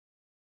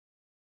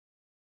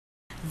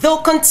The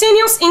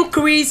continuous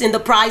increase in the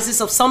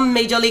prices of some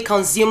majorly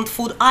consumed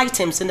food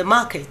items in the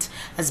market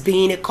has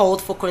been a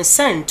cause for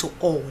concern to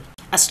all,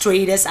 as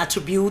traders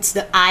attribute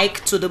the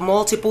hike to the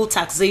multiple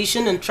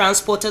taxation and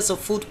transporters of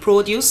food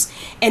produce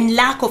and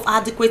lack of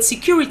adequate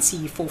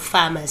security for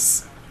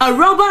farmers. A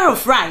rubber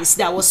of rice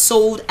that was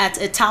sold at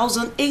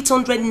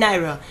 1,800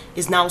 naira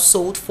is now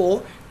sold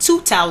for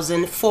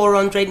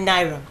 2,400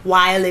 naira,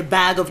 while a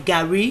bag of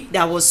gari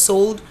that was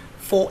sold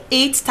for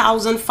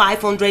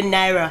 8,500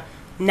 naira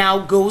now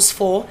goes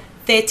for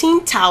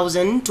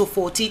 13,000 to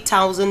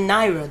 40,000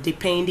 naira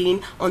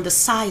depending on the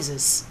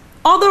sizes.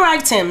 Other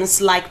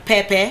items like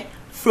pepper,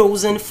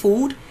 frozen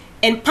food,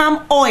 and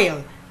palm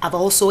oil have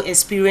also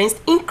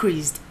experienced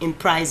increase in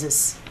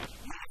prices.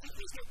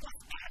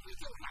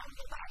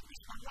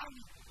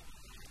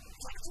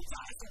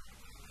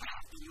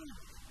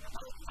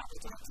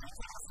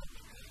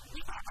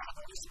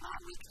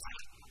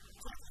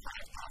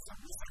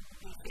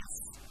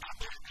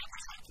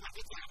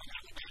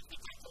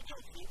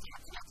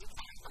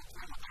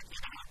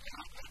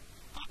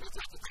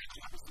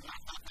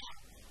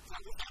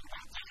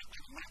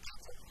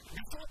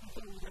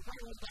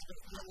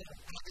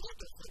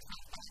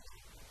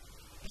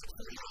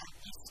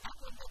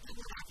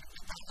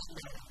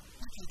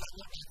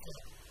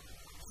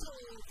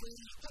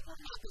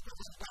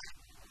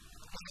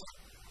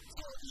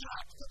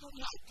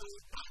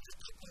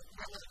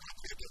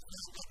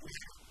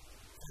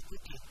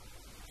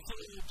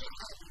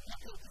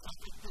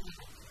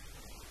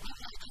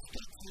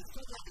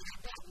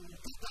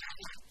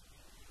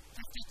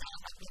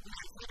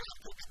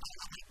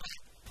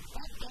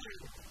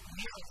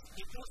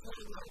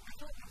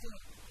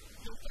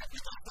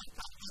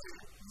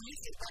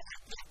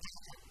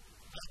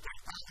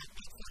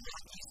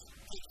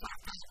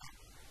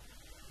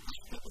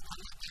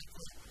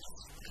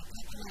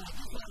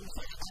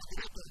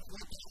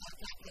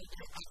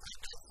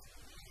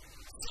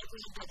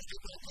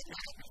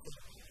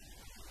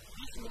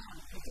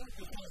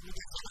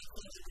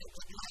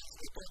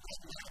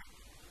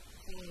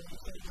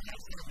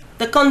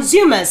 The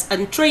consumers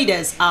and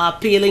traders are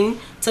appealing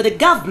to the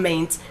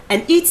government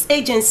and its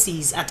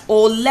agencies at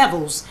all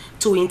levels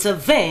to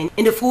intervene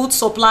in the food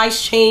supply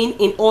chain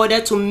in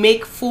order to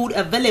make food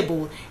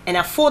available and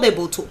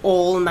affordable to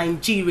all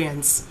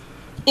Nigerians.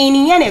 In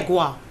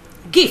Yenagoa,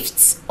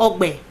 Gifts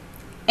Ogbe,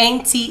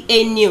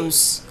 NTA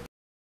News.